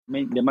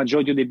the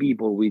majority of the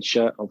people, which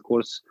of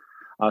course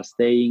are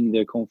staying in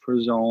their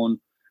comfort zone,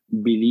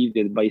 believe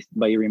that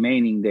by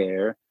remaining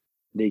there,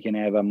 they can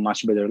have a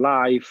much better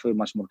life, a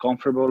much more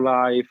comfortable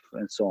life,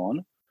 and so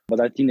on. But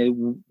I think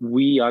that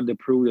we are the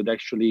proof that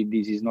actually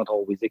this is not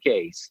always the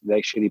case. That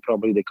actually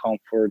probably the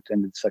comfort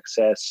and the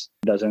success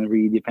doesn't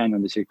really depend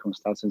on the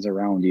circumstances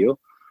around you,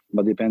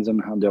 but depends on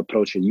how the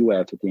approach that you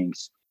have to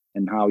things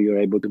and how you're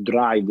able to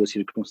drive those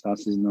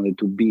circumstances in order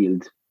to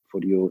build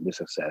for you the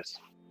success.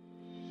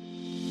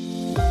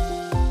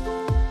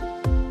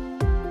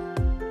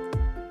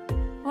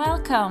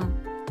 Welcome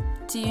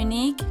to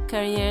Unique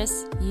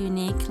Careers,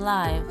 Unique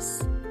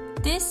Lives.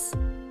 This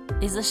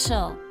is a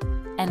show,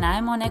 and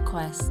I'm on a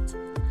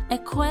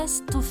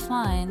quest to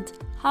find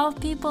how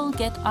people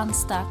get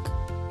unstuck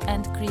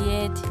and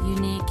create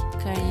unique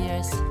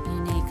careers,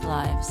 unique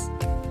lives.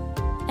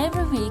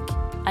 Every week,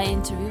 I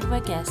interview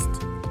a guest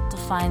to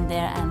find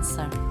their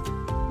answer.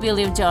 Will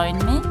you join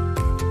me?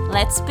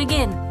 Let's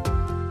begin!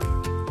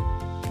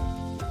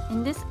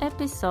 In this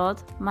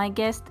episode, my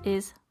guest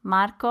is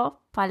Marco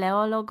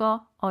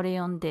Paleologo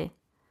Oriundi.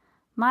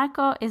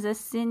 Marco is a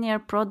senior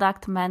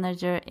product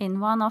manager in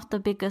one of the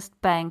biggest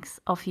banks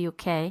of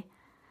UK,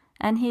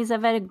 and he's a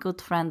very good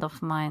friend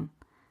of mine.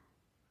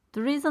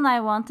 The reason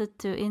I wanted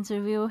to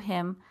interview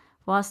him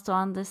was to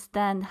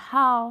understand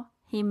how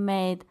he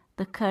made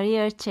the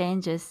career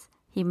changes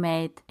he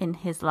made in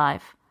his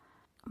life.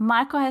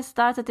 Marco has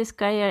started his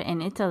career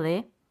in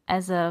Italy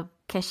as a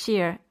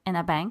cashier in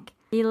a bank.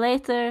 He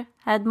later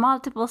had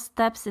multiple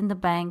steps in the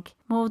bank,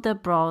 moved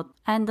abroad,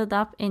 ended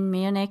up in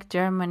Munich,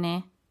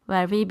 Germany,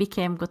 where we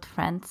became good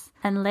friends,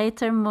 and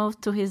later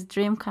moved to his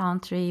dream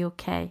country,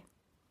 UK.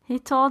 He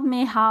told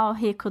me how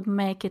he could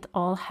make it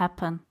all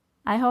happen.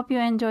 I hope you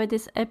enjoyed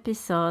this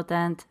episode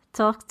and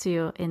talk to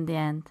you in the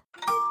end.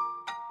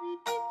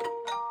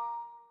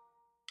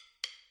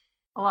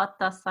 What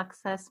does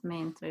success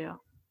mean to you?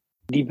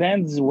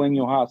 Depends when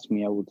you ask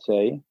me, I would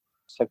say.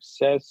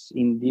 Success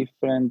in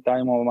different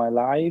time of my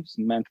lives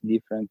meant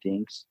different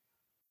things.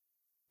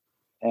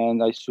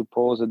 And I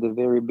suppose at the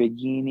very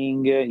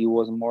beginning, it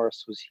was more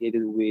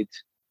associated with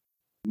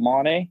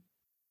money.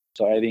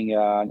 So having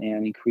an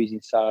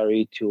increasing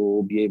salary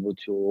to be able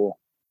to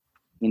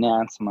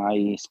enhance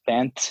my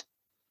spend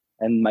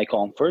and my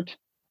comfort.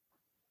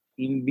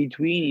 In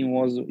between,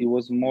 it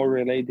was more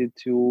related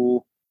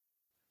to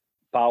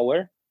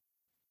power,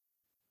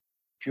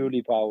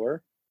 purely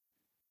power.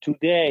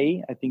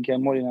 Today, I think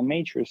I'm more in a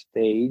mature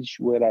stage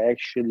where I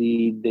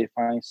actually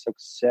define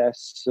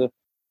success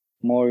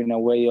more in a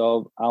way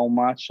of how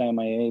much am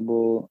I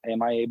able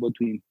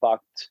to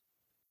impact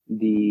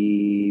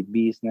the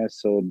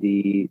business or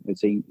the, let's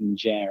say in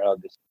general,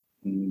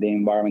 the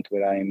environment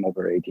where I'm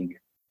operating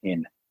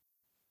in.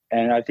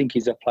 And I think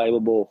it's applicable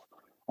both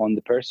on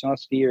the personal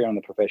sphere and on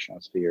the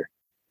professional sphere.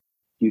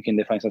 You can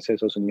define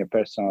success also in your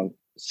personal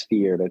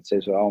sphere, let's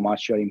say, so how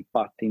much you're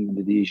impacting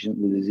the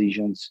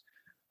decisions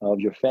of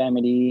your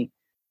family,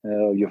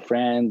 your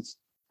friends.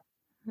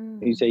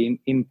 You say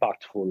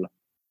impactful.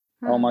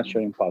 How much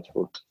you're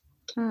impactful.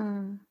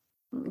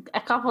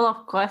 A couple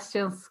of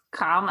questions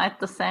come at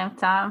the same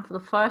time. The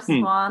first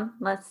one,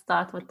 let's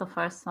start with the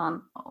first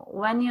one.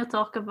 When you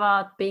talk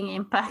about being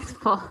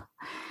impactful,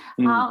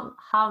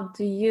 how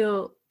do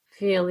you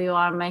feel you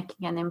are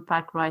making an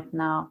impact right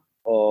now?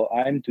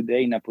 I'm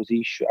today in a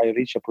position, I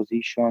reach a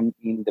position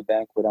in the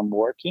bank where I'm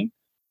working,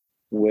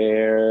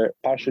 where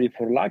partially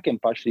for luck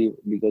and partially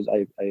because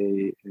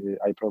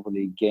I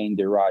probably gained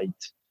the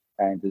right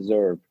and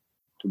deserve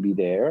to be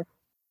there.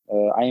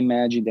 I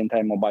manage the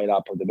entire mobile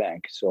app of the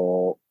bank.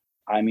 So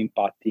I'm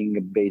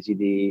impacting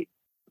basically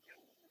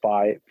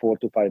 4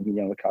 to 5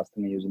 million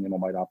customers using the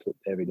mobile app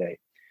every day,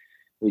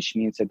 which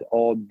means that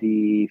all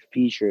the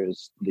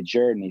features, the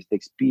journeys, the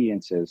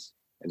experiences,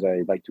 as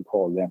I like to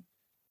call them,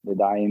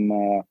 that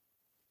I'm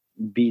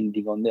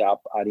building on the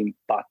app are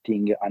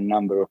impacting a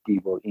number of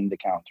people in the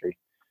country.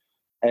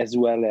 As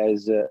well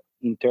as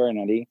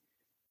internally,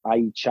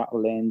 I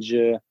challenge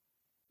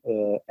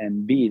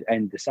and build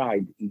and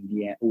decide in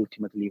the end,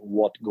 ultimately,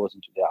 what goes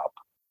into the app.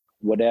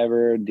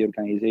 Whatever the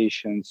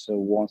organizations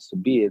wants to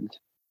build,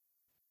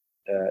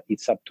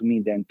 it's up to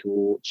me then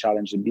to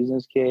challenge the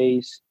business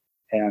case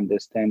and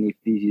understand if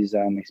this is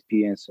an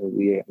experience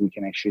we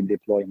can actually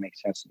deploy, make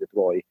sense to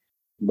deploy,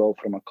 both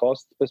from a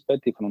cost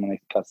perspective and from a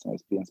customer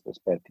experience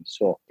perspective.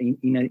 So in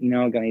an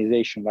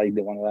organization like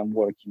the one that I'm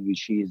working,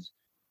 which is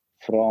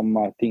from,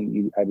 I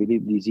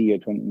believe this year,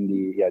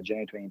 January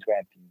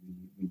 2020,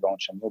 we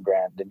launched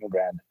the new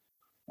brand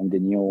and the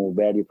new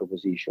value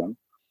proposition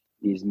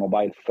is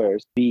mobile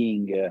first.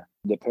 Being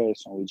the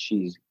person which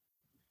is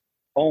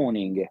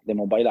owning the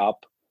mobile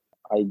app,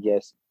 I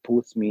guess,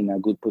 puts me in a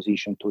good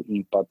position to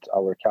impact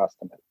our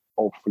customer,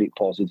 hopefully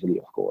positively,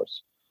 of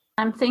course.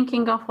 I'm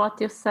thinking of what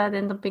you said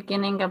in the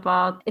beginning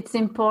about it's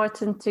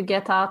important to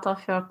get out of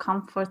your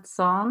comfort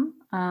zone,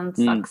 and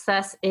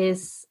success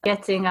is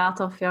getting out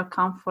of your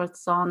comfort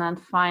zone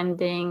and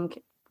finding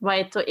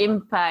way to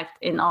impact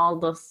in all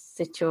those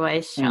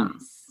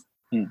situations.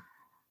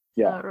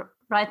 Yeah. So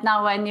Right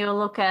now, when you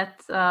look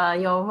at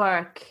your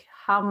work,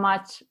 how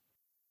much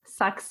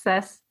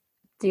success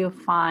do you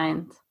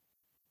find?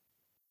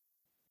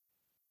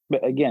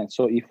 But again,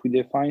 so if we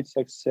define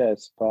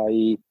success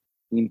by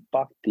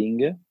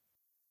impacting,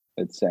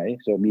 let's say,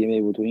 so being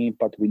able to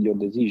impact with your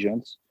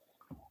decisions,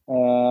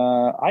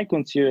 I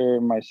consider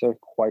myself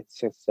quite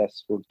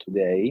successful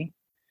today.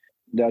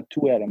 There are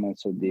two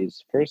elements of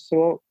this. First of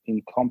all,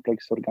 in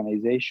complex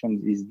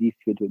organizations, it's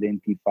difficult to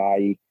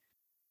identify,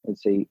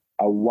 let's say,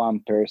 a one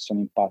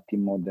person impacting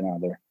more than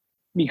other,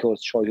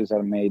 because choices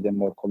are made and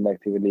more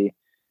collectively,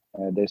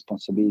 the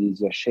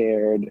responsibilities are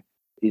shared.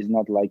 It's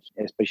not like,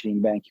 especially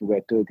in banking,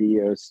 where 30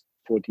 years,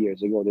 40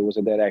 years ago, there was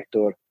a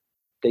director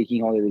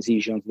taking all the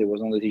decisions. There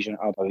was no decision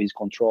out of his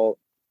control,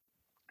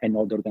 and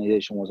all the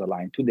organization was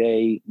aligned.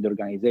 Today, the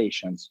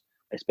organizations,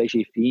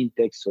 especially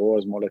fintechs or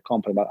smaller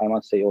companies, but I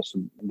must say also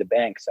the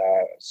banks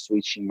are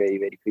switching very,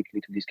 very quickly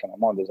to these kind of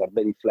models, are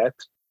very flat.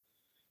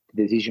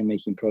 The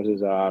decision-making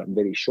processes are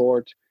very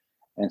short.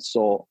 And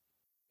so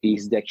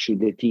it's actually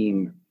the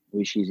team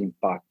which is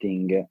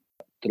impacting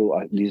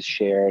through this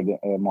shared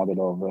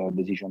model of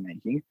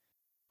decision-making.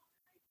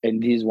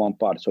 And this is one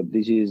part. So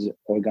this is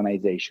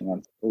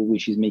organizational,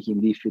 which is making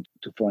it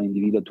difficult for an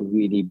individual to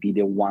really be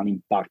the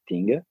one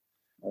impacting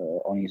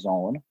on his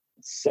own.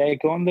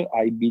 Second,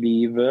 I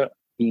believe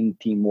in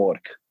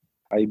teamwork.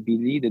 I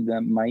believe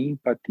that my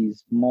impact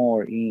is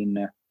more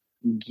in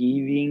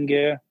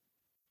giving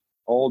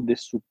all the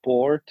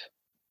support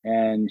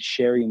and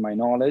sharing my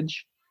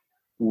knowledge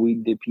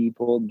with the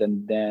people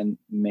that then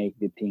make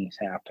the things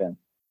happen.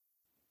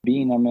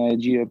 Being in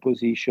managerial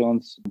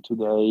positions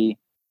today,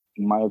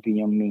 in my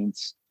opinion,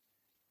 means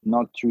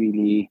not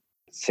really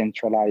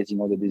centralizing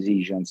all the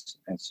decisions.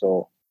 And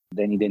so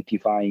then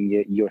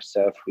identifying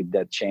yourself with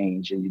that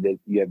change that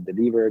you have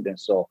delivered, and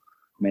so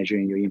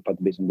measuring your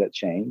impact based on that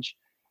change.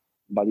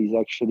 But it's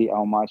actually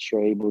how much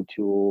you're able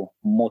to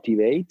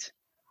motivate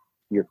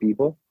your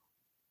people,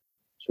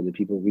 so the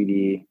people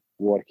really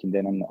working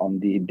then on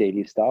the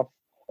daily stuff,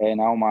 and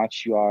how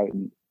much you are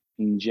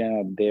in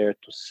general there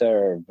to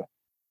serve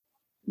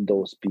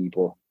those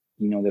people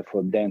in order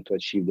for them to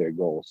achieve their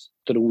goals,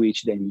 through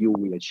which then you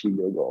will achieve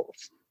your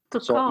goals.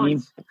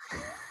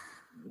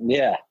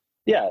 Yeah,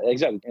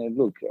 exactly. And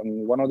look, I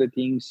mean, one of the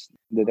things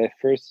that I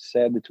first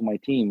said to my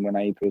team when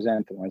I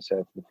presented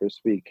myself the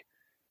first week,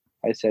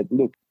 I said,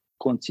 look,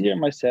 consider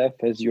myself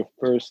as your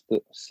first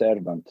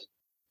servant.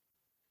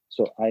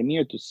 So I'm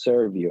here to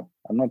serve you.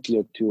 I'm not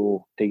here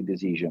to take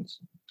decisions.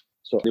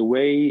 So the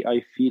way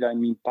I feel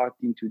I'm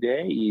impacting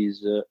today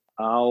is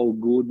how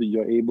good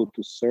you're able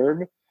to serve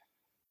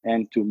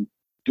and to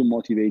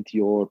motivate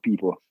your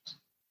people.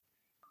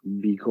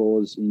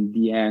 Because in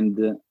the end,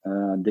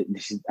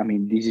 this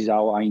is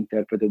how I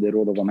interpreted the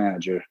role of a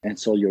manager, and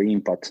so your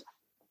impact,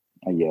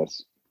 I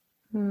guess.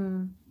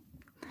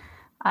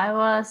 I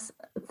was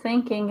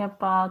thinking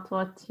about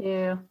what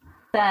you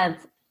said.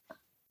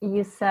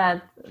 You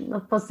said the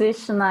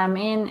position I'm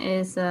in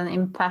is an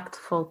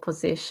impactful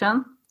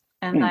position,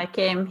 and I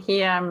came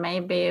here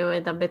maybe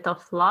with a bit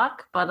of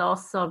luck, but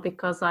also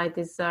because I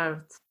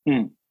deserved.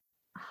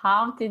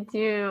 How did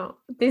you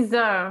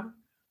deserve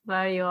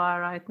where you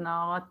are right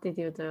now? What did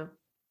you do?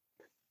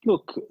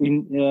 Look,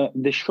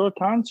 the short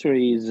answer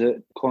is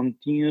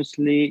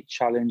continuously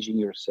challenging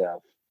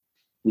yourself.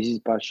 This is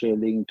partially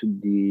linked to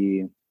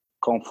the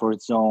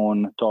comfort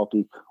zone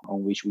topic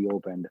on which we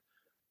opened.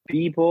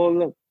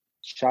 People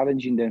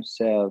challenging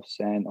themselves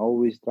and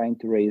always trying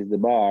to raise the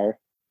bar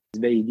is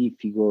very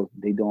difficult.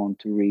 They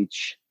don't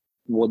reach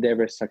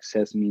whatever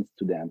success means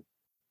to them.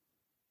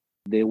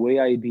 The way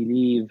I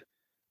believe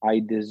I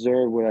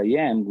deserve where I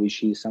am,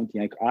 which is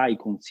something like I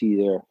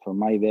consider for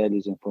my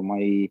values and for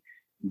my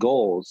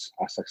goals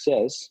a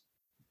success,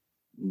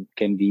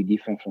 can be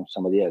different from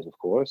somebody else, of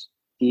course,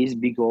 is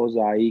because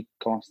I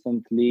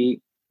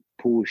constantly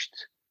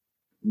pushed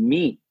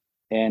me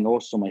and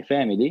also my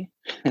family,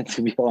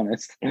 to be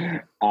honest,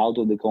 out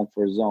of the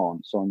comfort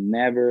zone. So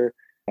never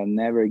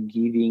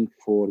giving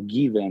for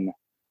given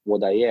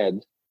what I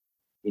had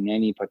in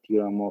any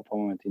particular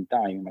moment in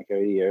time in my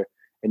career,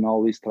 and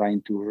always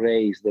trying to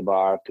raise the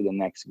bar to the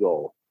next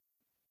goal.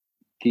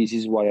 This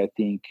is what I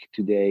think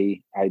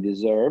today I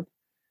deserve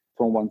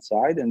from one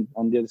side, and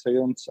on the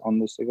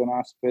second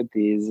aspect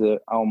is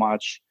how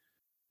much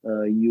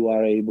you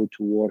are able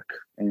to work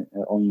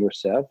on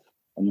yourself,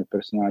 on your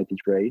personality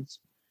traits,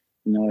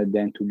 in order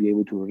then to be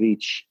able to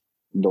reach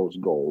those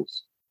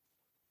goals,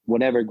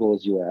 whatever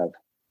goals you have.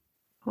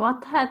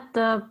 What had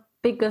the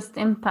biggest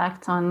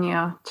impact on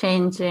you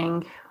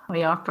changing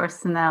your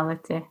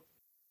personality?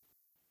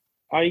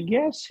 I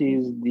guess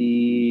is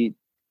the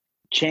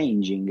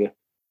changing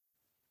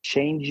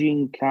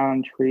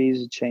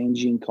countries,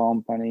 changing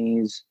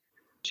companies,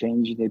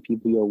 changing the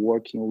people you're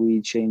working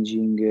with,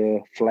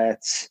 changing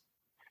flats.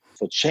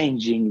 So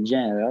changing in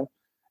general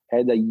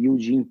had a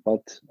huge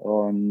impact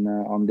on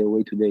the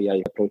way today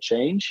I approach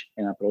change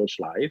and approach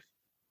life.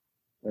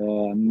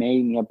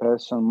 Made me a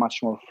person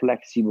much more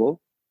flexible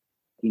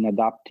in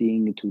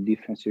adapting to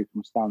different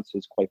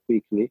circumstances quite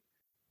quickly.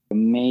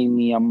 made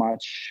me a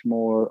much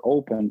more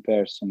open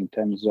person in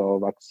terms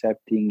of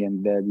accepting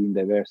and valuing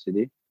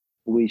diversity,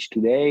 which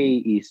today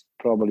is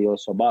probably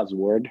also a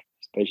buzzword,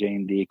 especially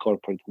in the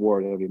corporate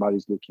world.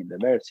 Everybody's looking at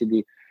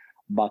diversity,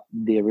 but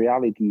the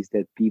reality is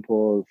that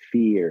people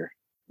fear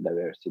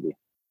diversity.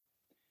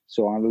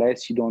 So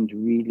unless you don't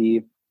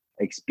really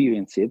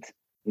experience it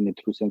in the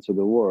true sense of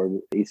the word,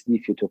 it's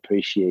difficult to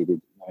appreciate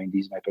it. And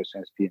this is my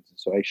personal experience.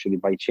 So actually,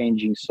 by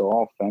changing so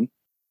often,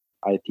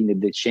 I think that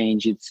the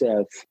change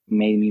itself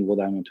made me what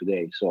I am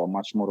today. So a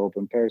much more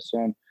open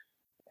person,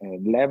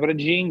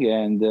 leveraging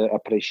and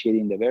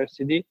appreciating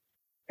diversity,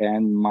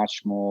 and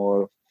much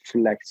more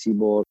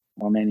flexible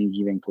on any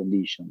given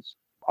conditions.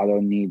 I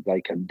don't need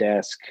like a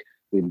desk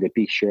with the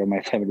picture of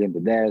my family on the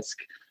desk,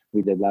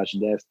 with a large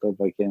desktop.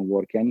 I can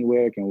work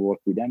anywhere, I can work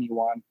with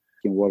anyone, I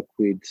can work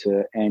with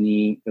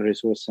any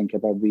resource and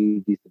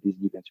capabilities that is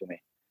given to me,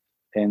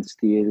 and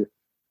still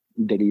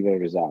deliver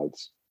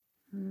results.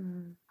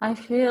 I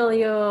feel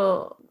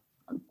you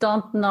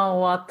don't know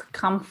what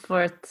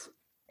comfort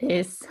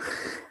is,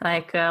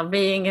 like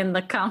being in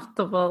the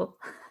comfortable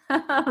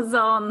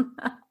zone.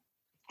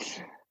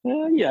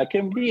 Yeah,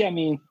 can be. I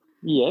mean,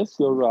 yes,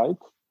 you're right.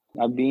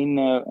 I've been,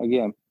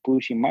 again,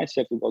 pushing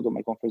myself to go out of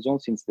my comfort zone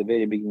since the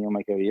very beginning of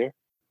my career.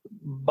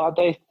 But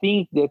I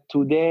think that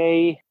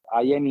today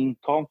I am in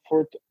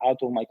comfort out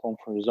of my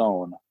comfort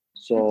zone.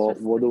 So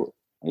what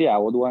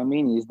do I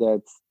mean is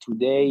that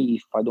today,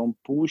 if I don't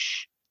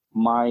push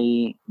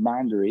my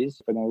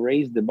boundaries, if I don't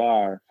raise the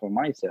bar for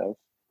myself,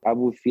 I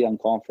will feel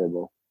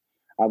uncomfortable.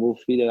 I will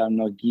feel that I'm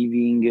not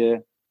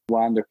giving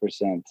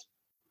 100%.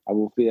 I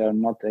will feel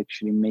I'm not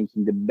actually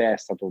making the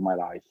best out of my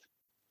life.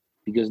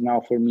 Because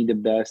now for me, the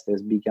best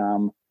has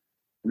become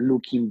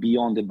looking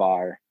beyond the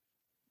bar,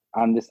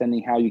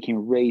 understanding how you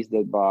can raise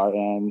that bar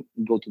and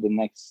go to the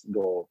next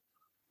goal.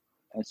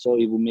 And so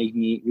it will make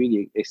me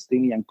really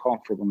extremely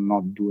uncomfortable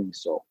not doing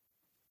so.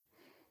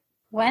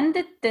 When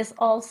did this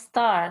all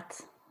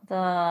start?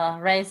 The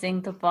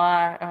raising the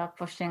bar,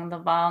 pushing the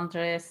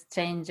boundaries,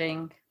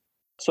 changing?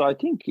 So I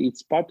think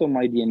it's part of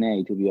my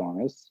DNA, to be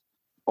honest.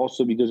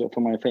 Also because of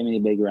my family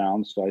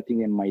background. So I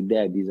think that my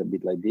dad is a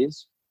bit like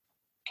this.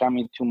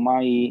 Coming to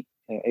my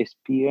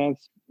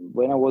experience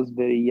when I was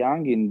very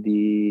young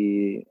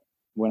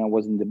when I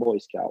was in the Boy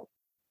Scout.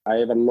 I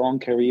have a long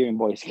career in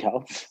Boy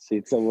Scouts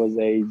since I was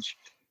age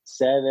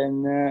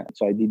 7.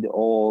 So I did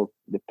all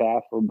the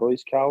path of Boy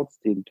Scouts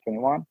till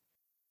 21.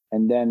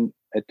 And then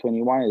at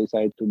 21, I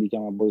decided to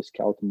become a Boy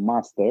Scout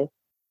master,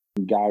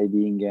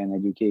 guiding and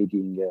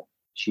educating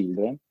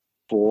children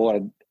for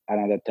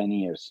another 10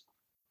 years.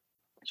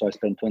 So I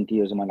spent 20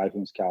 years of my life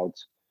in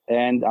Scouts.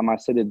 And I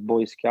must say that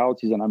Boy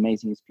Scouts is an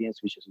amazing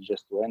experience, which I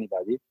suggest to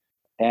anybody.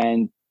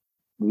 And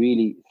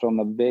really, from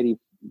a very,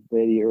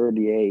 very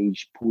early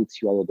age,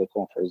 puts you out of the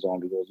comfort zone.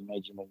 Because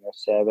imagine when you're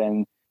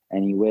 7,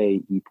 anyway,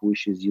 he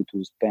pushes you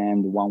to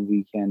spend one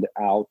weekend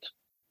out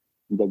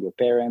with your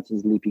parents,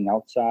 sleeping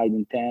outside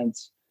in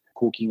tents,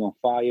 cooking on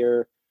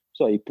fire.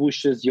 So he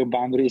pushes your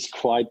boundaries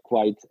quite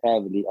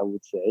heavily, I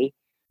would say.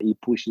 He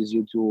pushes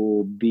you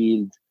to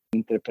build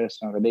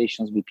interpersonal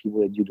relations with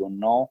people that you don't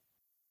know.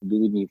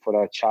 Believe me,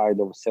 for a child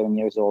of 7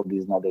 years old,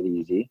 it's not that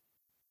easy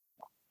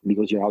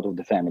because you're out of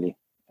the family.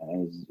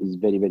 It's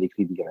very, very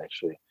critical,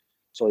 actually.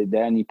 So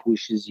then he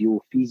pushes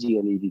you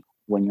physically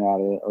when you are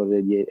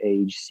already at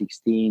age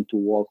 16 to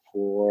walk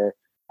for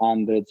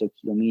hundreds of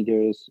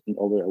kilometers in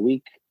over a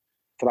week,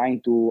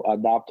 trying to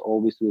adapt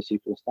always to the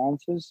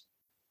circumstances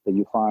that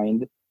you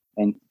find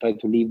and try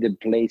to leave the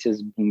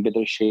places in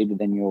better shape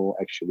than you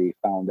actually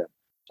found them.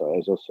 So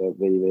it's also a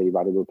very, very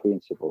valuable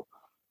principle.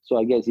 So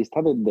I guess it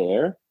started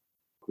there,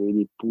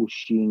 really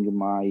pushing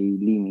my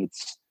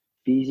limits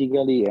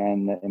physically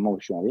and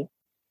emotionally.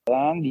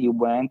 And you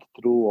went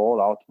through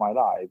all out my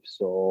life.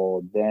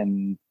 So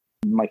then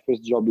my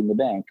first job in the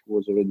bank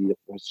was already the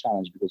first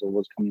challenge because I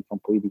was coming from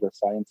political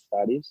science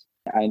studies.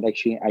 And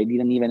actually, I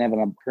didn't even have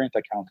a current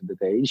account at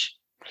that age.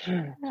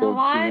 So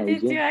why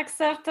did you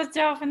accept a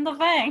job in the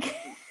bank?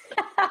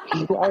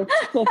 I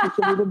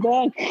accepted in the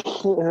bank.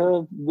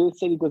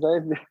 Basically,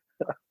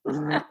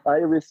 because I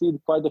received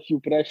quite a few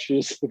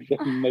pressures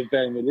from my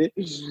family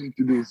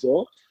to do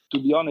so. To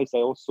be honest, I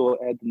also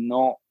had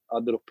no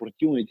other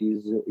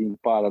opportunities in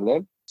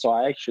parallel. So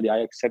I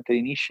accepted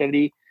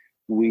initially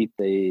with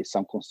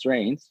some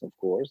constraints, of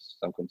course,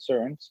 some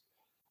concerns.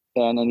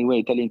 And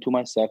anyway, telling to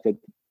myself that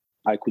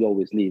I could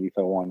always leave if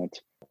I wanted.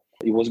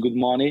 It was good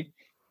money.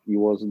 It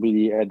was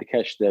really at the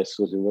cash desk,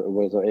 so it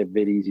was a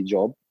very easy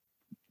job,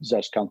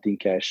 just counting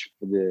cash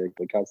for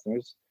the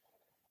customers.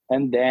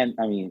 And then,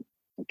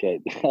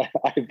 okay,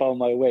 I found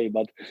my way,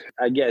 but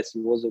I guess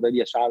it was already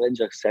a challenge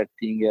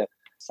accepting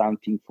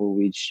something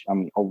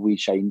of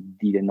which I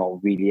didn't know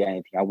really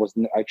anything. I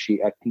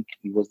think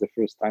it was the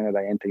first time that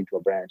I entered into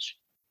a branch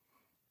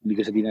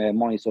because I didn't have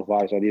money so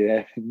far, so I didn't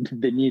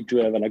have the need to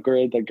have a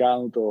current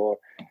account or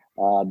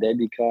a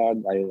debit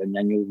card.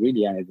 I knew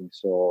really anything.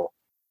 So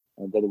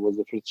that was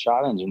the first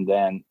challenge. And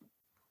then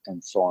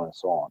and so on and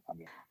so on. I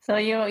mean, so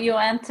you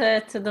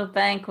entered to the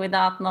bank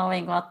without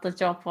knowing what the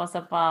job was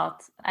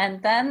about,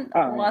 and then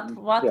what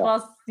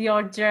was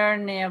your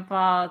journey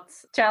about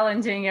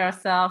challenging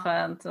yourself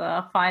and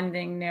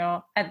finding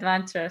new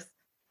adventures?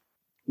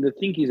 The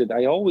thing is that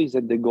I always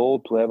had the goal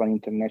to have an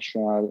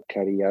international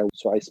career.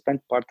 So I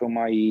spent part of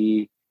my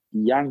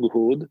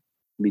younghood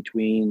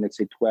between, let's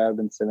say, 12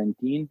 and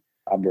 17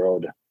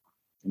 abroad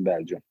in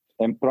Belgium.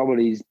 And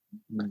probably is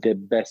the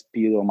best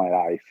period of my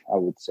life, I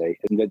would say.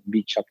 And that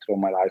big chapter of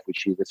my life,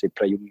 which is, let's say,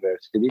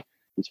 pre-university,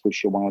 is for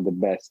sure one of the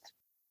best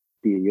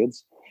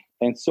periods.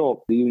 And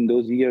so during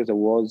those years,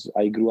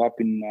 I grew up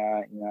in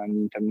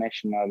an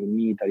international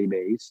military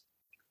base.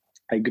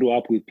 I grew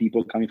up with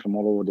people coming from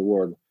all over the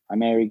world.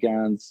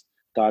 Americans,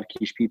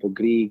 Turkish people,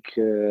 Greek,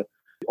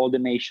 all the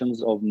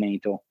nations of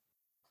NATO,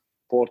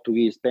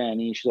 Portuguese,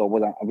 Spanish. So it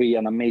was really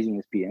an amazing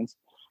experience.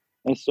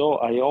 And so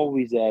I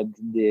always had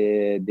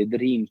the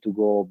dream to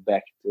go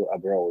back to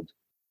abroad.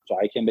 So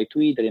I came back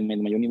to Italy and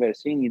made my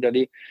university in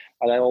Italy,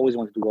 but I always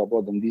wanted to go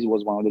abroad. And this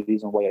was one of the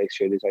reasons why I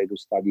actually decided to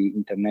study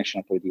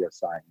international political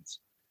science,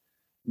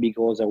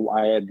 because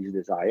I had this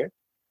desire.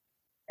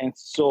 And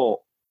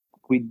so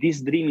with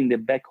this dream in the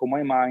back of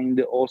my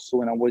mind, also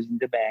when I was in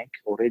the bank,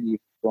 already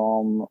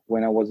from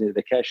when I was at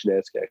the cash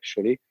desk,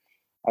 actually,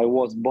 I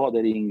was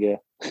bothering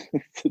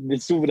the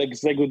super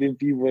executive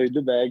people in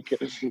the bank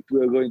to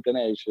go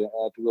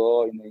international, to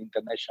go in the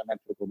international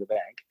network of the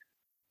bank.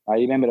 I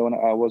remember when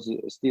I was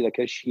still a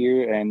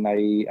cashier and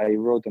I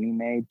wrote an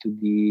email to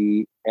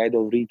the head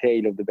of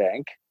retail of the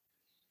bank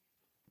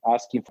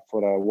asking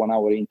for a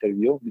 1-hour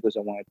interview because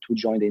I wanted to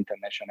join the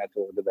international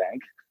network of the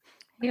bank.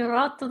 You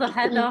wrote to the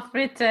head of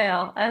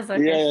retail as a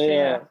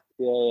cashier.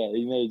 Yeah,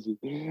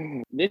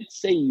 imagine.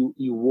 Let's say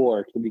you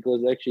worked,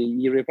 because actually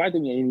he replied to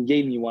me and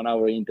gave me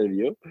 1-hour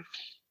interview.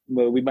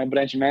 But with my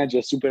branch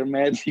manager, super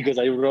mad because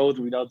I wrote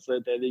without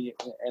telling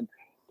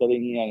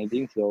him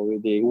anything. So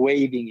they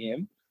waving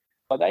him.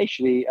 But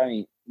actually, I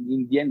mean,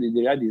 in the end,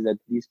 the reality is that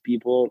these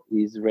people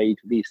is ready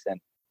to listen.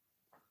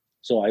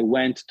 So I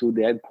went to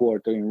the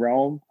headquarters in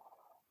Rome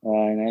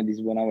and I had this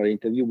 1-hour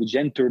interview, which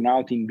then turned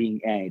out in being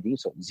anything,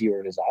 so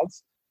 0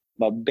 results.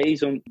 But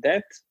based on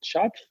that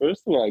chat,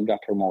 first of all, I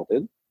got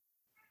promoted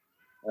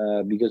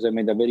because I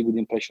made a very good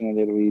impression on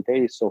the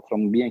retail. So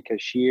from being a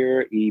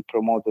cashier, he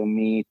promoted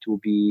me to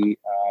be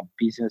a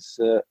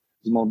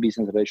small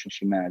business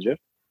relationship manager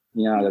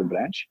in another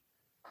branch,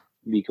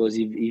 because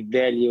he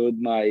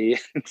valued my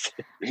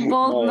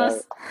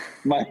boldness.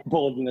 my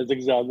boldness,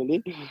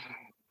 exactly.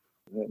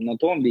 Not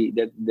only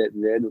that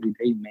the head of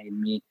retail made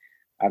me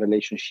a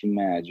relationship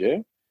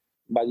manager,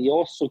 but he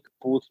also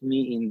put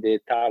me in the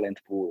talent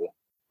pool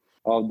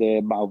of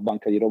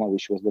Banca di Roma,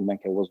 which was the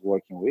bank I was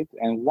working with.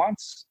 And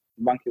once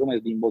Banca di Roma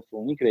has been bought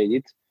for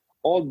UniCredit,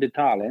 all the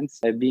talents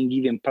have been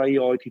given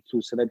priority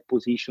to select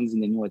positions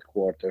in the new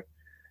headquarters.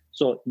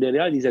 So the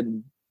reality is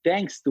that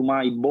thanks to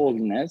my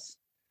boldness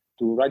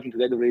to writing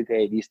together with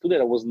the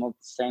student, I was not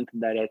sent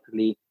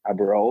directly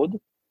abroad,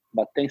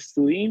 but thanks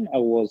to him, I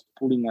was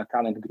pulling a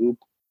talent group,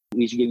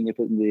 which gave me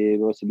the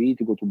possibility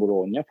to go to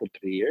Bologna for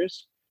 3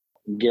 years,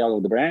 get out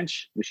of the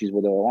branch, which is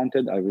what I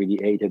wanted. I really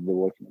hated the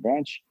work in the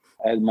branch.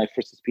 I had my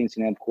first experience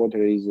in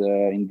headquarters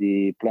in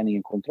the planning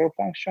and control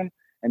function.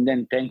 And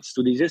then thanks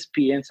to this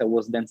experience, I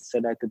was then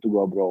selected to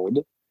go abroad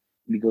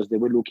because they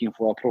were looking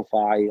for a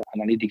profile,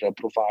 analytical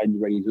profile,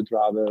 ready to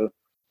travel.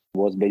 It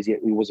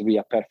was really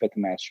a perfect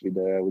match with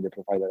the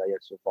profile that I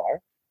had so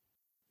far.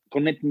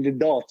 Connecting the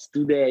dots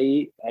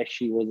today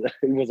actually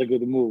was a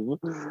good move.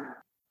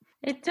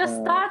 It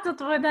just started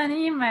with an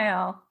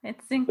email.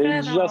 It's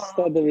incredible. It just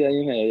started with an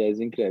email. Yeah, it's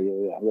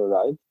incredible. Yeah, you're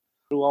right.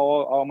 Through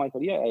all my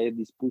career, I had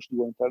this push to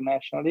go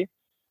internationally,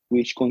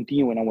 which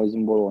continued when I was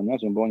in Bologna.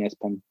 So in Bologna, I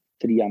spent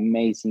 3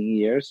 amazing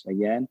years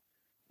again.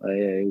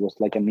 It was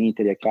like a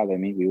military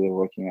academy. We were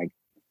working like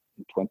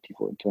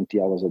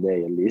 20 hours a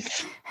day at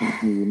least,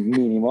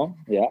 minimum.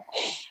 Yeah.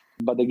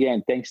 But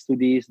again, thanks to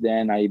this,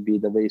 then I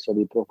built a very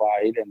solid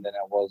profile, and then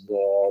I was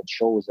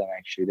chosen.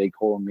 Actually, they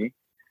called me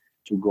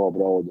to go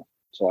abroad.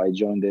 So I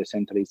joined the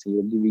Central Eastern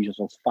Europe division.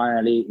 So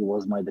finally, it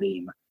was my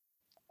dream.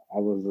 I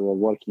was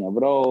working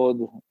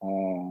abroad.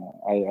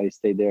 I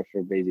stayed there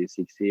for basically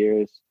 6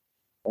 years.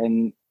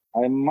 And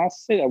I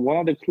must say that one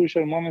of the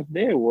crucial moments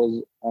there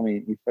was, I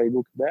mean, if I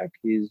look back,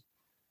 is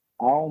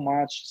how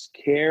much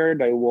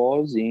scared I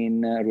was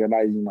in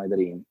realizing my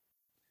dream.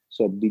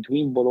 So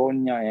between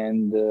Bologna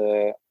and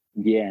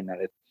Vienna,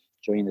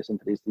 joining the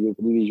Central Eastern Europe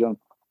division,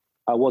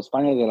 I was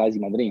finally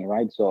realizing my dream,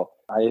 right? So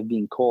I have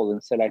been called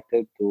and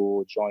selected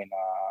to join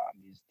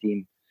this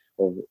team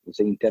of,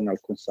 say, internal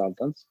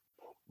consultants.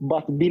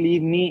 But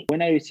believe me,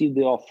 when I received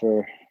the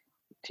offer,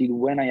 till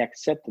when I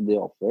accepted the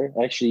offer,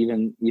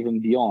 actually even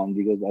beyond,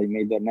 because I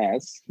made a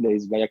mess. There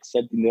is by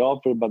accepting the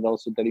offer, but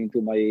also telling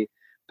to my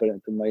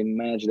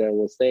manager that I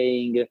was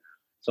staying.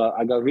 So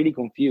I got really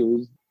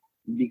confused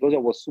because I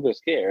was super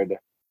scared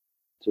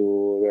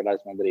to realize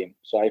my dream.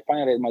 So I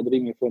finally had my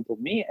dream in front of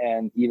me,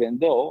 and even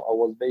though I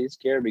was very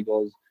scared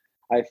because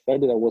I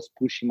felt that I was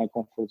pushing my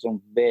comfort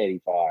zone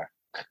very far,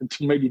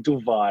 maybe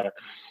too far,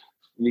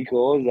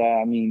 because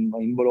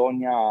in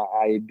Bologna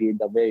I built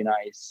a very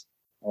nice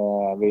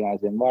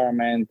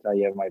environment. I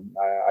have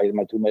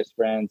my two best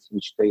friends,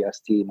 which they are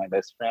still my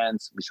best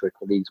friends, which were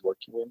colleagues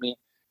working with me.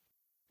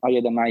 I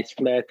had a nice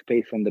flat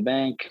paid from the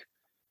bank.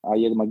 I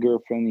had my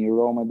girlfriend in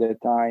Rome at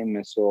that time,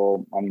 and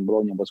so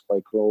Bologna was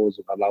quite close.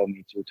 It allowed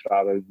me to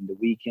travel in the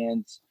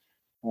weekends.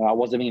 I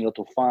was having a lot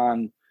of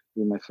fun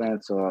with my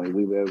friends, so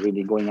we were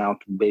really going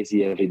out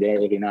basically every day,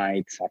 every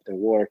night after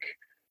work.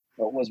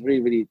 It was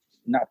really, really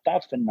not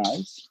tough and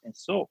nice. And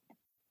so,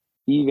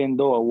 even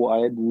though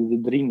I had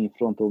the dream in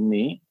front of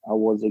me, I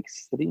was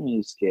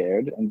extremely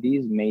scared, and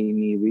this made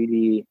me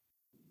really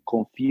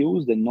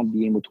confused and not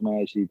being able to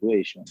manage the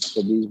situation.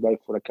 So this is why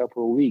for a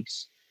couple of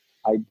weeks,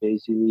 I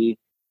basically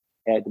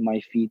had my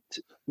feet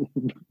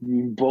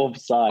both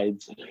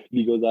sides,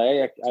 because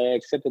I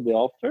accepted the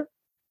offer,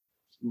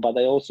 but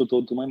I also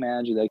told to my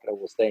manager that I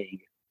was staying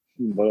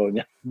in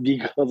Bologna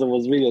because I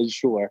was really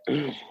unsure.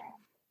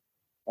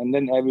 And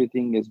then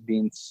everything has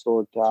been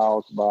sorted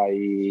out by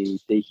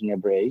taking a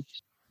break,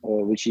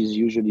 which is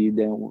usually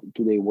then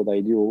today what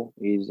I do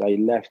is I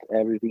left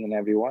everything and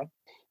everyone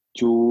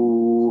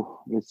to,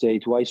 let's say,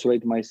 to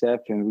isolate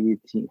myself and really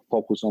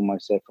focus on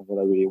myself and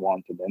what I really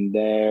wanted. And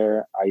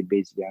there I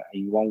basically,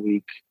 in 1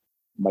 week,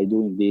 by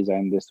doing this, I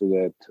understood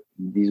that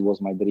this was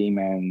my dream.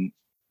 And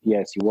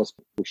yes, it was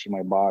pushing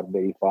my bar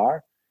very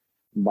far,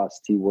 but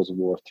still was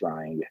worth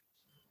trying.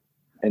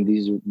 And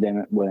this is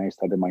then when I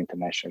started my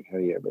international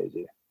career,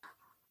 basically.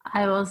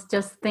 I was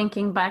just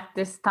thinking back,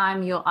 this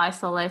time you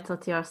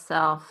isolated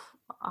yourself.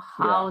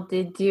 How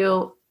did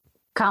you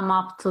come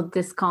up to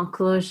this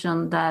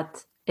conclusion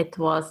that it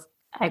was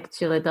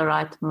actually the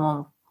right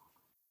move?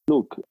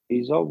 Look,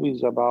 it's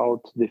always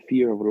about the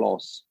fear of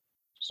loss.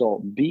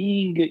 So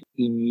being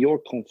in your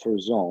comfort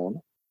zone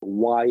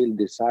while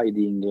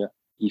deciding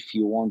if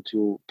you want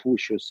to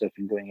push yourself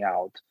in going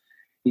out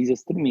is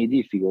extremely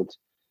difficult,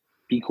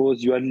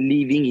 because you are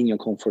living in your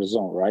comfort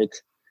zone, right?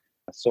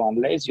 So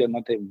unless you're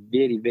not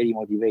very, very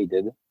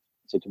motivated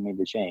to make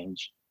the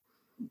change,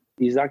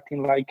 it's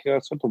acting like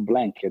a sort of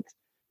blanket.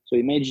 So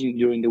imagine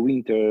during the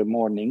winter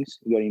mornings,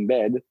 you're in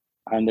bed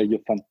under your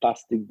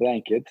fantastic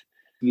blanket.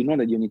 You know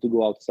that you need to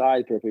go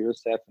outside, prepare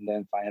yourself, and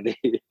then finally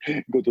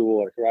go to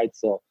work, right?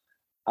 So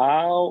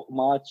how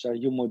much are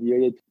you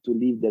motivated to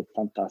leave that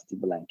fantastic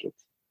blanket?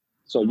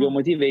 So your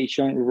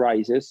motivation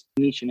rises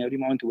in each and every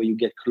moment where you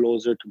get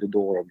closer to the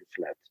door of the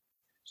flat.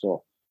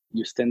 So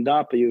you stand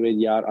up, you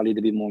already are a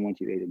little bit more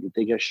motivated. You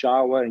take a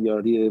shower, and you're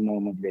a little bit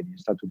more motivated. You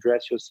start to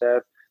dress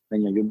yourself,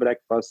 then you have your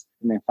breakfast,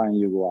 and then finally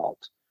you go out.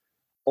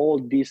 All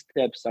these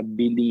steps are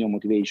building your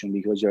motivation,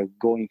 because you're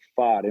going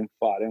far and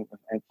far and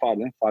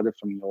farther and farther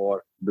from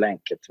your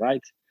blanket,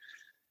 right?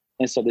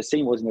 And so the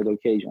same was in that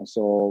occasion.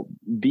 So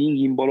being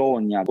in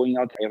Bologna, going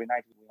out every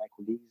night with my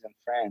colleagues and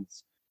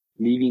friends,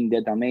 living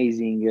that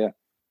amazing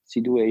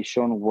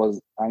situation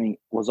was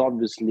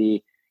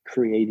obviously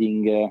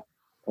creating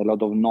a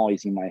lot of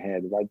noise in my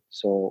head, right?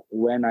 So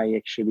when I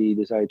actually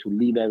decided to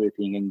leave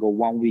everything and go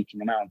 1 week in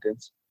the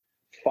mountains,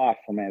 far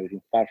from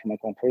everything, far from my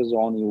comfort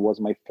zone, it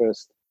was my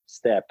first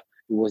step.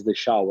 It was the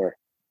shower.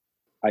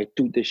 I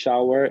took the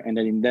shower, and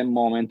then in that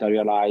moment I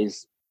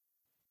realized,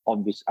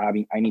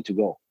 I need to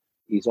go.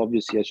 It's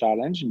obviously a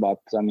challenge, but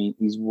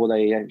it's what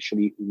I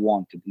actually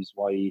wanted. Is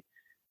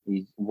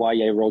why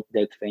I wrote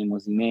that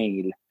famous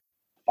email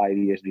 5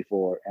 years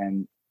before.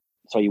 And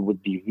so it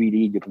would be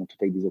really difficult to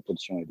take this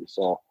opportunity.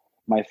 So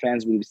my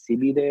friends will still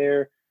be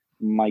there.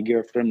 My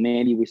girlfriend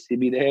Nelly will still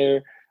be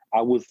there.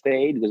 I would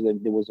stay because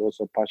there was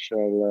also a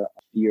partial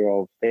fear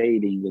of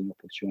failing an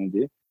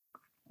opportunity,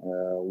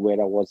 where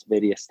I was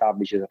very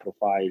established as a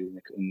profile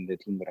in the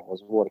team that I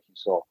was working.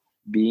 So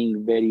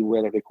being very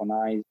well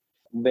recognized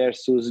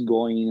versus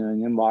going in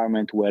an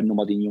environment where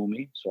nobody knew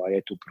me. So I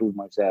had to prove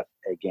myself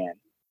again.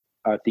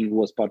 I think it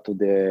was part of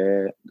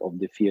the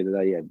fear that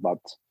I had. But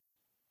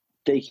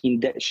taking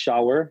that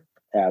shower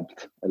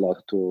helped a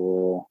lot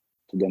to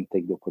then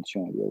take the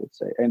opportunity, I would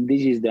say. And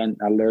this is then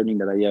a learning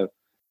that I have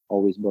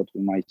always brought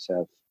with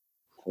myself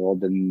for all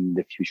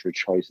the future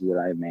choices that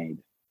I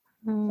made.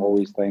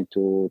 Always trying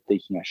to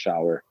taking a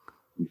shower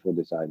before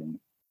deciding.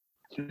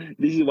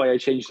 This is why I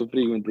change so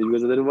frequently,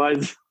 because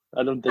otherwise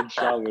I don't take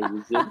showers,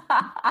 you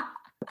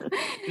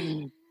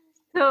see.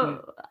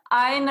 So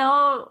I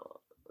know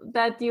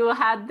that you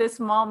had this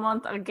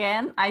moment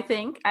again, I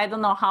think. I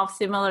don't know how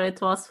similar it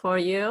was for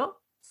you.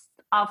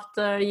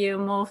 After you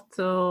moved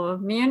to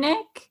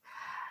Munich,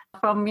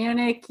 from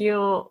Munich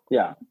you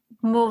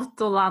moved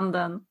to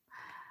London.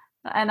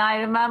 And I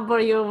remember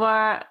you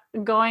were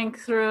going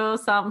through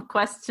some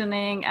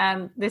questioning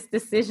and this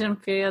decision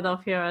period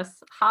of yours.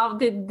 How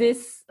did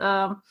this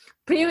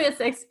previous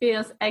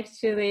experience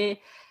actually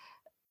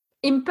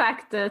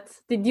impact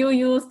it? Did you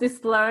use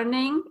this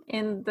learning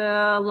in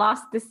the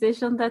last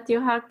decision that you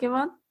have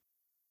given?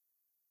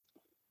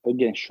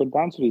 Again, short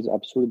answer is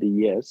absolutely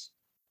yes.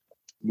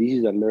 This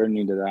is a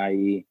learning that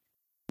I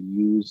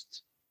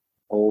used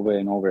over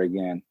and over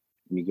again,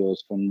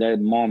 because from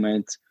that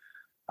moment,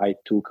 I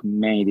took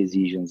many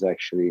decisions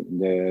actually.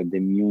 The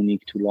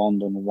Munich to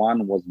London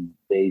one was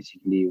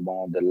basically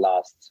one of the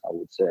last, I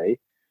would say.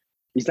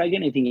 It's like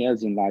anything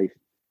else in life,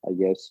 I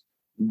guess.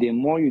 The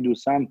more you do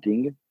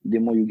something, the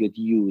more you get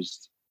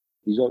used.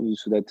 It's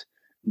obvious that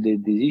the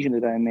decision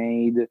that I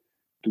made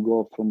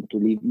to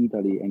leave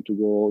Italy and to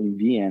go in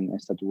Vienna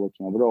and start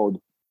working abroad,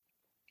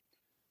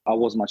 I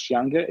was much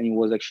younger, and it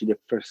was actually the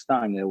first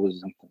time there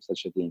was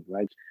such a thing,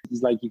 right?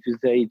 It's like if you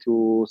say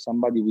to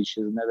somebody which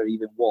has never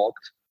even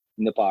walked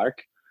in the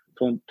park,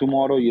 from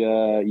tomorrow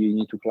you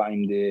need to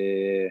climb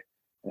the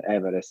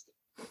Everest.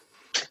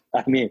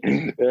 I mean,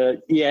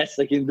 yes,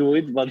 I can do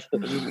it, but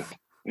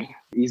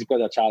it's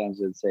quite a challenge,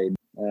 let's say.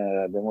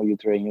 The more you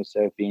train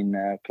yourself in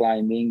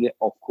climbing,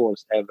 of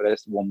course,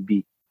 Everest won't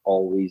be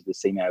always the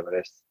same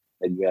Everest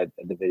that you had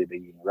at the very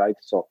beginning, right?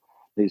 So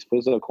there's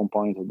first a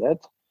component of that.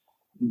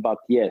 But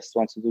yes, to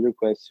answer to your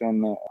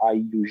question,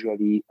 I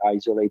usually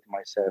isolate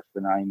myself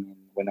when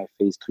I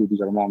face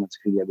critical moments,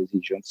 critical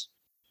decisions,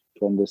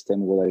 to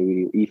understand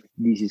if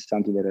this is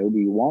something that I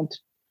really want,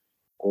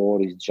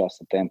 or is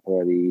just a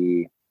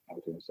temporary,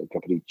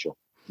 capriccio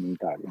in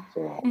Italian.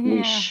 So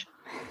wish,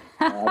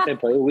 a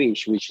temporary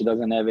wish, which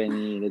doesn't have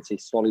any, let's say,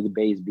 solid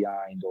base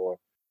behind.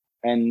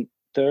 And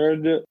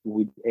third,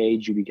 with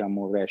age, you become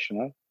more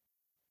rational.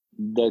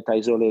 That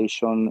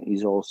isolation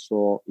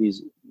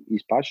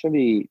is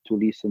partially to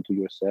listen to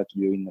yourself, to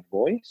your inner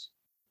voice,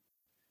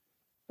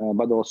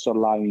 but also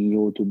allowing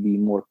you to be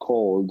more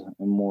cold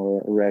and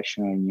more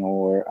rational in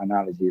your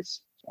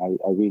analysis. I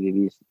really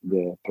list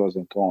the pros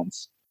and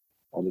cons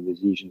of the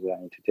decisions that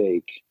I need to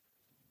take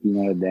in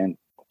order then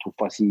to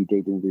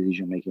facilitate the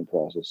decision-making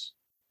process,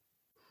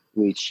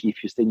 which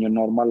if you stay in your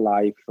normal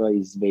life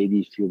is very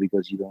difficult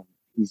because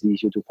it's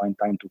easier to find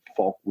time to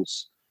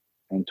focus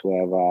and to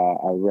have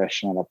a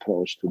rational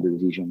approach to the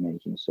decision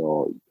making.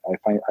 So I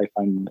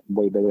find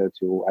way better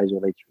to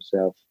isolate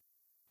yourself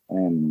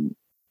and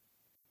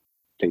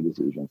take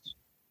decisions.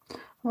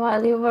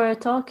 While you were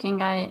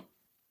talking, I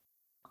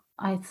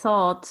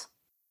thought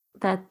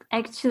that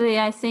actually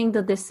I think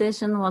the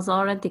decision was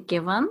already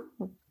given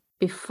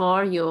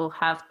before you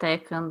have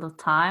taken the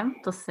time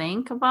to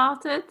think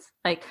about it.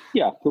 Like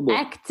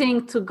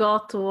acting to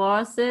go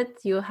towards it,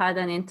 you had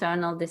an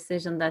internal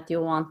decision that you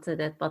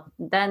wanted it, but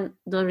then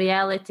the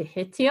reality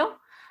hit you,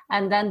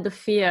 and then the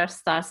fear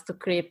starts to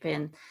creep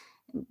in.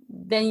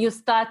 Then you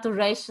start to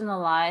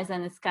rationalize,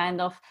 and it's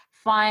kind of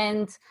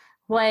find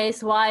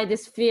ways why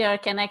this fear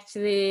can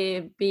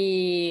actually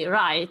be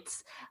right,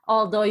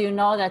 although you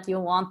know that you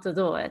want to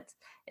do it.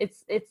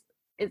 It's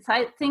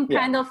I think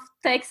kind of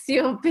takes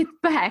you a bit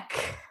back.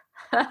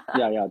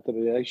 yeah.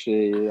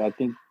 Actually, I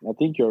think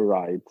you're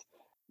right.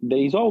 There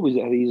is always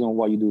a reason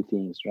why you do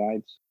things,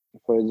 right?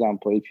 For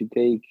example, if you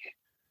take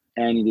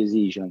any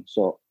decision,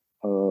 so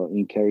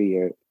in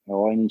career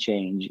or any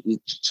change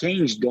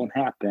don't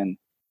happen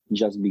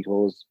just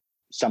because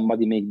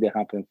somebody make that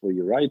happen for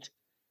you, right?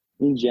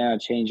 In general,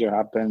 change are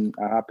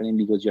happening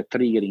because you're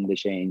triggering the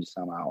change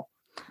somehow.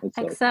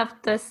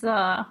 Except this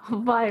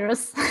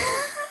virus.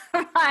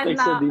 Right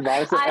now,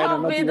 I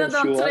hope we don't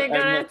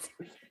trigger it.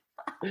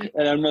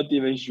 And I'm not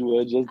even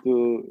sure.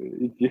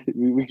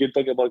 We can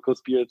talk about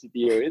conspiracy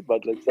theories,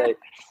 but let's say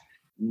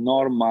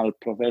normal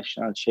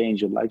professional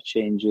change or life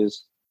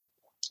changes,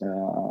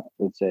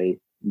 let's say,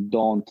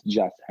 don't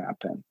just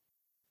happen.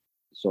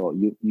 So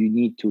you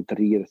need to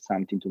trigger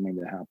something to make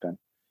that happen,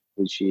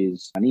 which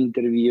is an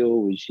interview,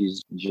 which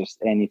is just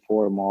any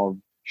form of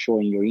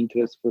showing your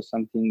interest for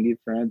something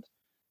different.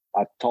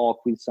 A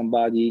talk with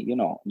somebody,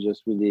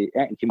 just really,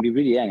 it can be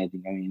really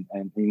anything. I mean,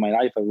 and in my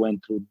life, I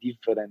went through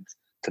different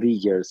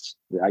triggers.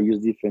 I use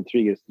different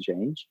triggers to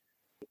change.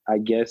 I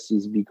guess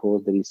it's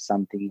because there is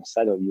something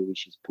inside of you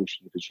which is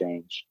pushing you to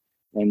change.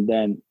 And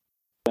then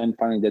when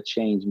finally that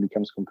change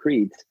becomes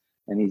concrete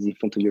and is in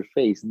front of your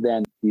face,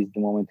 then is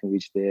the moment in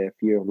which the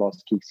fear of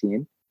loss kicks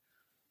in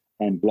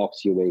and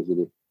blocks you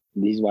basically.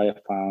 This is why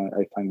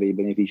I find very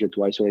beneficial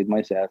to isolate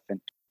myself and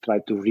try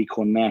to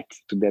reconnect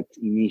to that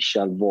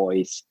initial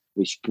voice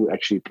which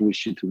actually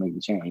push you to make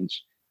the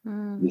change.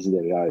 This is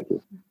the reality.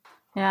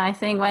 Yeah, I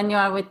think when you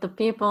are with the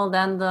people,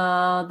 then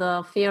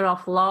the fear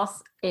of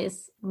loss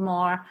is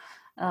more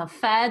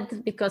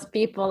fed because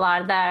people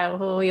are there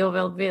who you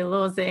will be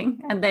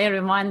losing, and they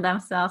remind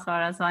themselves.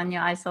 Whereas when you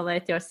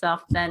isolate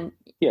yourself, then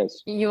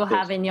you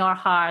have in your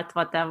heart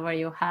whatever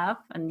you have,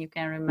 and you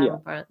can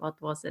remember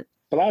what was it.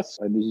 Plus,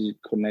 this is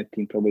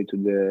connecting probably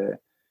to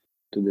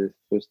the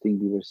first thing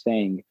we were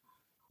saying,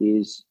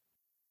 is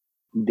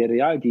the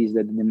reality is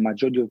that the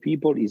majority of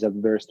people is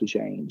adverse to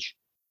change.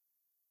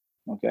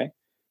 Okay,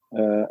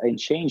 and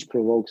change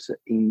provokes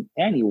in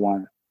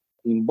anyone,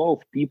 in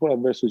both people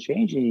adverse to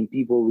change and in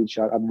people which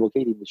are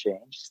advocating the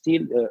change.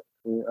 Still,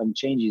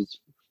 change is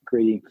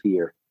creating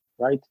fear,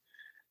 right?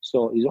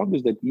 So it's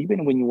obvious that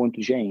even when you want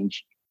to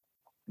change,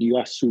 you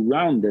are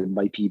surrounded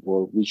by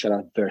people which are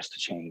adverse to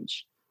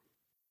change.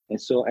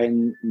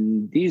 And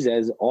this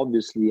has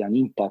obviously an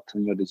impact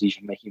on your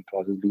decision-making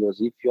process, because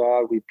if you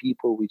are with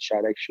people which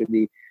are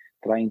actually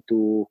trying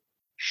to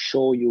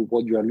show you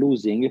what you are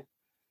losing,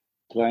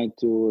 trying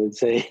to, let's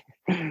say,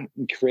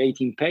 create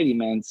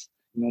impediments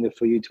in order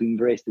for you to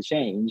embrace the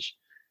change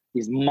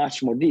is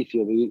much more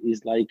difficult.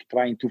 It's like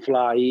trying to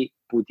fly,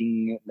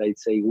 putting,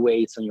 let's say,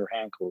 weights on your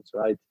ankles,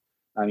 right?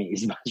 I mean,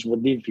 it's much more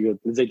difficult,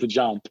 let's say, to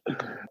jump.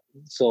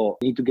 So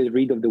you need to get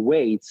rid of the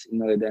weights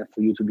in order then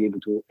for you to be able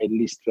to at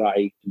least try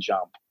to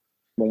jump.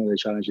 One of the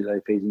challenges I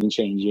face in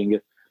changing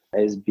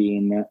has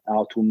been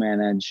how to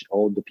manage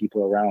all the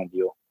people around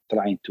you,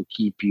 trying to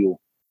keep you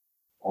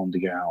on the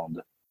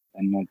ground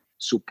and not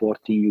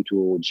supporting you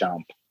to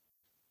jump.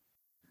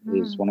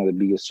 Is one of the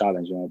biggest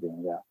challenges, I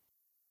think. Yeah.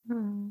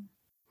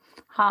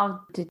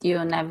 How did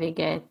you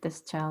navigate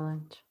this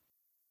challenge,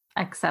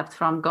 except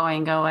from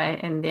going away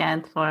in the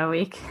end for a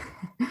week?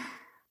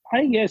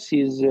 I guess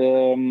is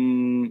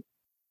trying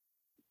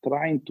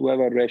to have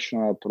a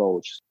rational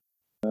approach.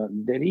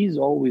 There is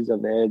always a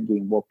value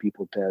in what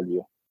people tell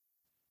you.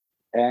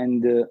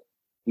 And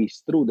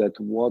it's true that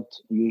what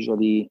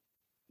usually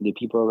the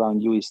people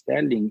around you is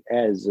telling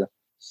has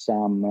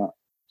some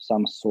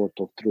sort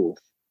of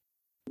truth.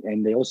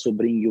 And they also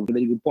bring you a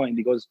very good point,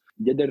 because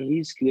the other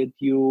risk that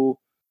you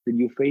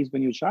face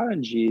when you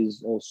challenge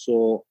is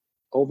also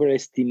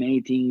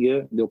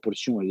overestimating the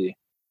opportunity.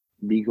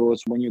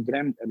 Because when you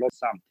dream about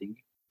something,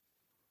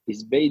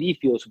 it's very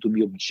difficult also to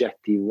be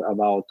objective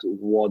about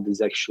what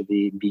is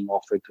actually being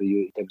offered to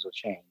you in terms of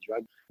change,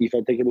 right? If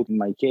I take a look in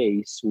my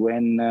case,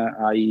 when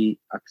I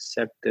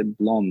accepted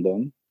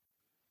London,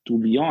 to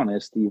be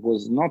honest, it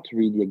was not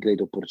really a great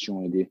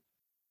opportunity.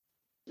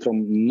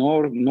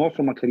 Nor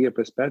from a career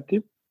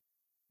perspective,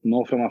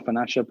 nor from a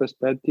financial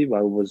perspective.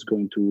 I was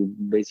going to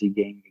basically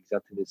gain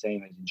exactly the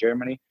same as in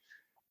Germany,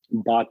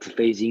 but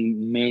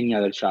facing many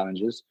other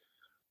challenges.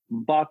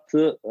 But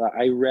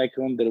I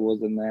reckon there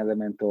was an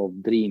element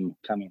of dream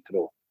coming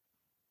through.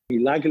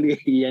 Luckily,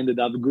 he ended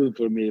up good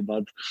for me,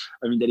 but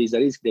I mean, there is a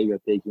risk that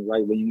you're taking,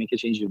 right? When you make a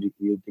change, you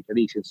take a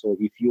risk. So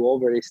if you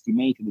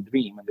overestimate the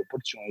dream and the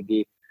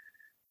opportunity,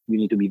 you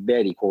need to be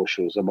very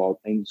cautious about.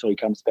 And so it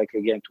comes back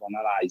again to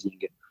analyzing.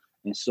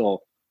 And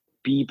so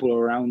people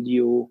around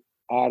you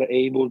are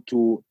able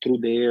to, through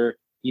their,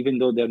 even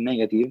though they're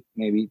negative,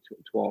 maybe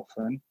too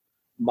often,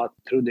 but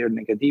through their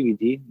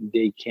negativity,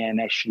 they can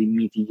actually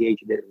mitigate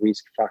the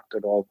risk factor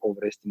of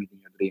overestimating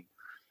your dream.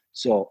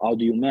 So how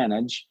do you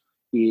manage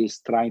is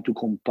trying to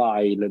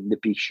compile the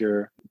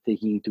picture,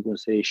 taking into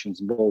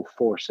considerations both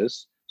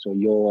forces. So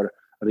your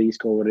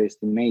risk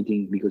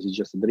overestimating because it's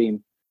just a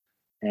dream,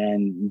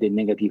 and the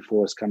negative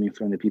force coming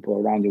from the people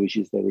around you, which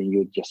is telling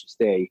you just to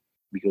stay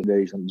because there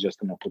isn't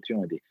just an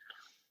opportunity.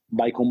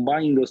 By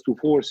combining those two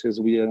forces,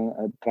 we are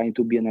trying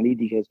to be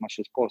analytic as much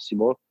as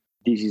possible.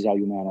 This is how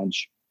you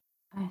manage.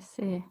 I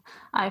see.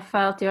 I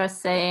felt you're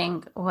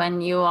saying when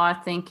you are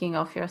thinking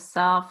of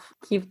yourself,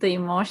 keep the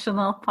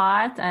emotional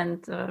part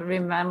and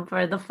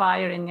remember the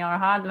fire in your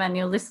heart. When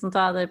you listen to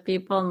other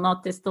people,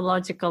 notice the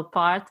logical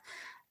part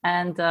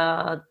and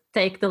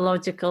take the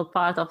logical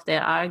part of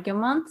their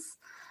arguments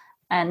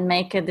and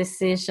make a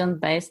decision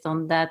based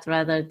on that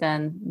rather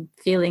than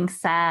feeling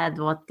sad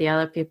what the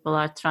other people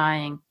are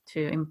trying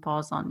to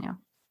impose on you.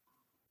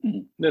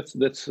 That's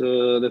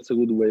a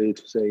good way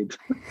to say it.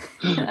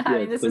 I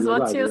mean, this is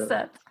what you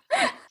said.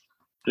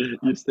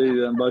 You say it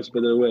in a much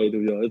better way, to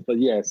be honest. But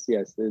yes,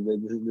 this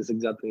is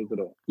exactly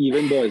true.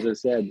 Even though, as I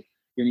said,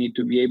 you need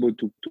to be able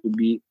to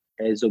be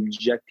as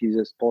objective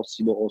as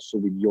possible also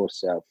with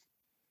yourself.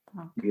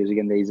 Okay. Because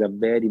again, there is a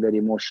very, very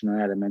emotional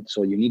element.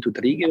 So you need to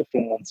trigger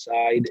from one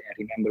side and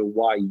remember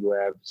why you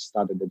have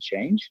started the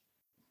change,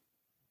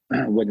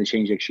 when the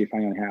change actually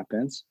finally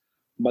happens.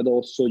 But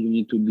also you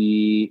need to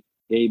be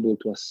able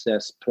to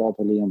assess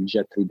properly and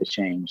objectively the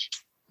change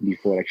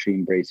before actually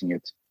embracing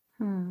it.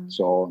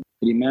 So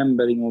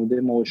remembering all the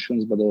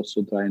emotions, but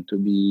also trying to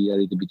be a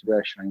little bit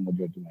rational in what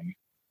you're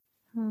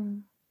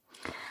doing.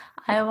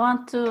 I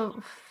want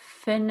to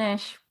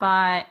finish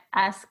by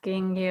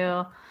asking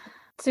you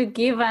to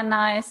give a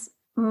nice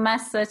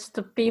message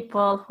to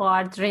people who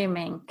are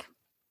dreaming.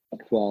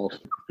 Well,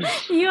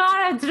 you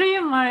are a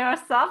dreamer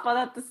yourself, but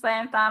at the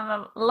same time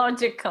a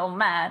logical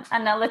man,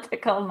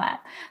 analytical man.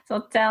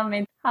 So tell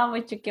me, how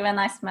would you give a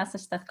nice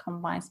message that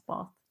combines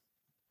both?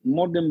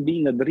 More than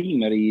being a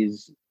dreamer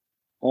is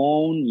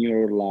own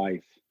your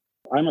life.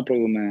 I'm a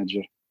product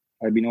manager.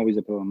 I've been always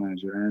a product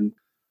manager. And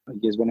I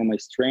guess one of my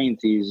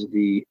strengths is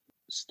the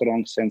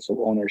strong sense of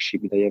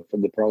ownership that I have for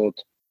the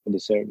product, for the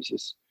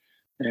services.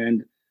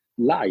 And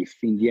life,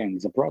 in the end,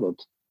 is a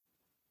product.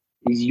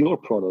 It's your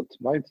product,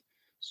 right?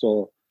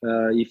 So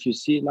if you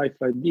see life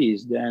like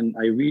this, then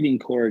I really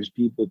encourage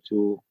people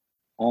to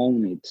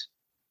own it.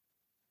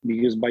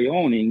 Because by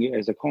owning,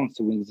 as a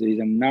consequence, there is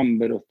a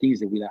number of things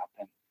that will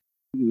happen.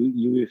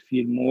 You will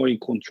feel more in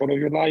control of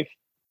your life,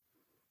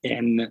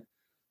 and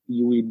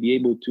you will be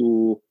able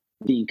to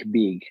think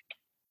big.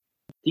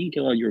 Think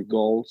about your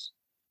goals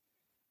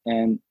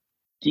and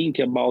think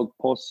about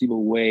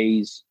possible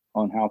ways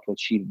on how to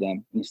achieve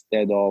them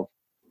instead of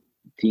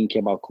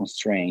thinking about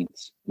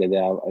constraints that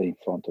are in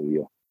front of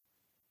you.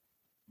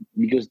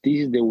 Because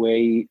this is the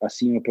way a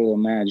senior product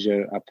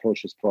manager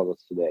approaches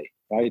products today,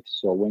 right?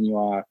 So when you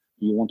are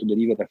you want to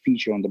deliver a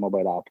feature on the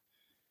mobile app.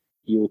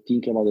 You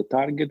think about the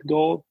target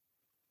goal,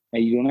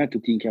 and you don't have to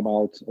think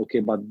about, okay,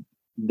 but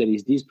there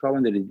is this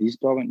problem, there is this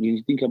problem.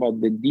 You think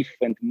about the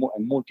different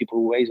and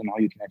multiple ways on how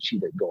you can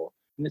achieve that goal.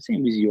 And the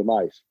same with your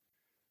life.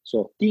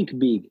 So think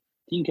big,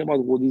 think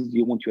about what is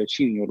you want to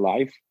achieve in your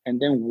life,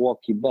 and then walk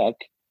it back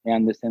and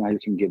understand how you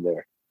can get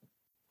there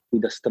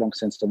with a strong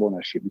sense of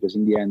ownership, because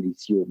in the end,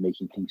 it's you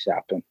making things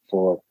happen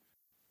for,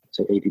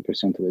 say,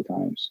 80% of the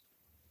times.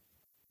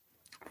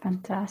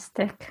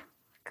 Fantastic.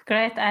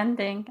 Great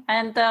ending.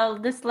 And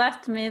this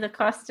left me the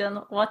question,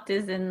 what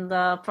is in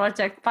the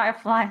project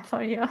pipeline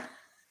for you?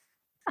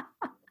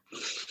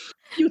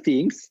 Few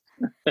things,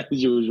 as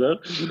usual.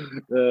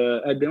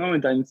 At the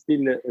moment, I'm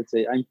still,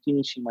 I'm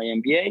finishing my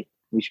MBA,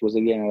 which was,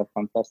 again, a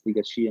fantastic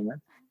achievement.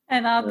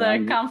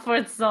 Another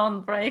comfort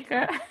zone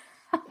breaker.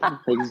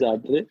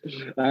 Exactly.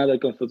 Another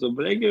comfort zone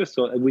breaker,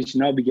 which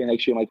now became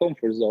actually my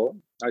comfort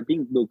zone. I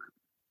think, look,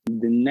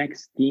 the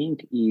next thing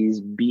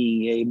is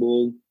being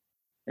able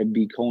and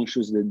be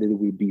conscious that there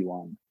will be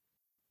one.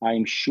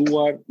 I'm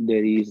sure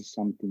there is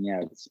something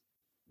else.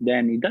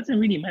 Then it doesn't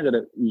really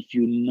matter if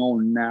you know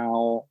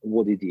now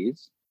what it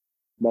is,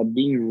 but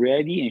being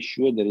ready and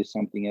sure there is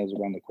something else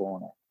around the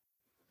corner.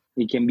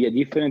 It can be a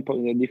different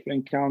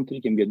country,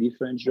 it can be a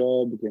different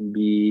job, it can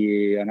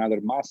be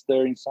another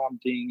master in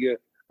something,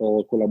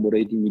 or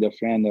collaborating with a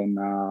friend on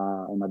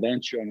a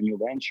venture, on a new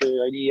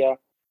venture idea.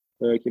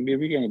 It can be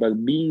really anything, but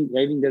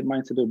having that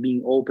mindset of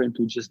being open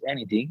to just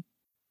anything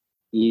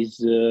is,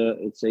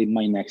 let's say,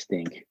 my next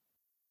thing.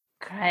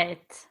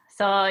 Great.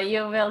 So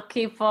you will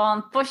keep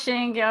on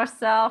pushing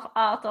yourself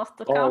out of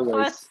the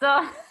comfort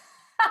zone.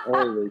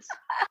 Always.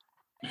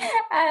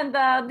 And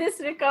this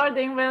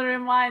recording will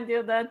remind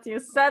you that you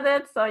said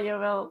it, so you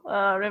will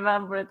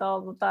remember it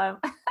all the time.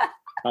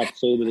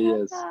 Absolutely,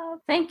 yes.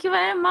 Thank you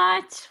very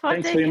much for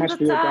taking the time. Thanks very much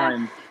for your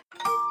time.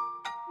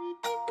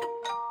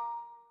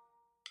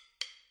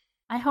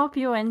 I hope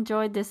you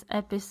enjoyed this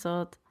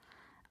episode.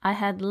 I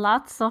had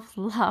lots of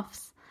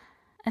laughs,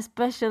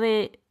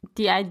 especially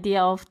the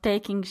idea of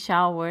taking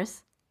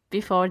showers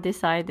before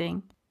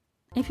deciding.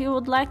 If you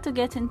would like to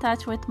get in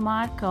touch with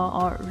Marco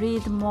or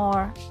read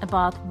more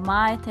about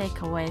my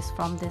takeaways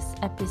from this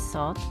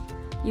episode,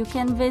 you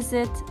can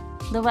visit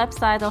the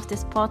website of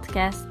this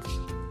podcast,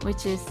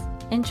 which is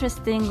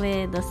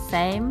interestingly the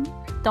same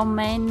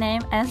domain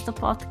name as the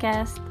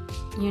podcast,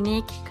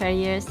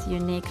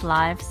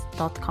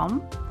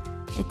 uniquecareersuniquelives.com.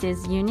 It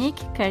is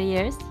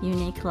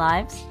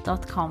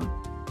uniquecareersuniquelives.com.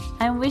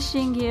 I'm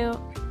wishing you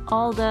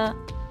all the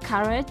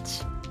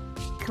courage,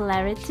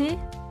 clarity,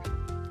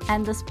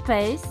 and the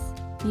space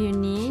you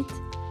need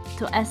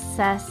to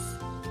assess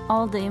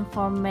all the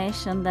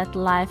information that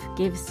life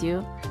gives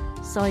you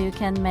so you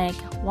can make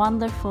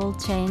wonderful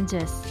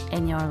changes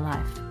in your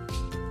life.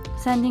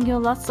 Sending you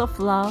lots of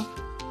love,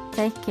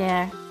 take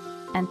care,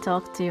 and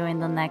talk to you in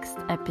the next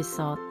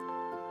episode.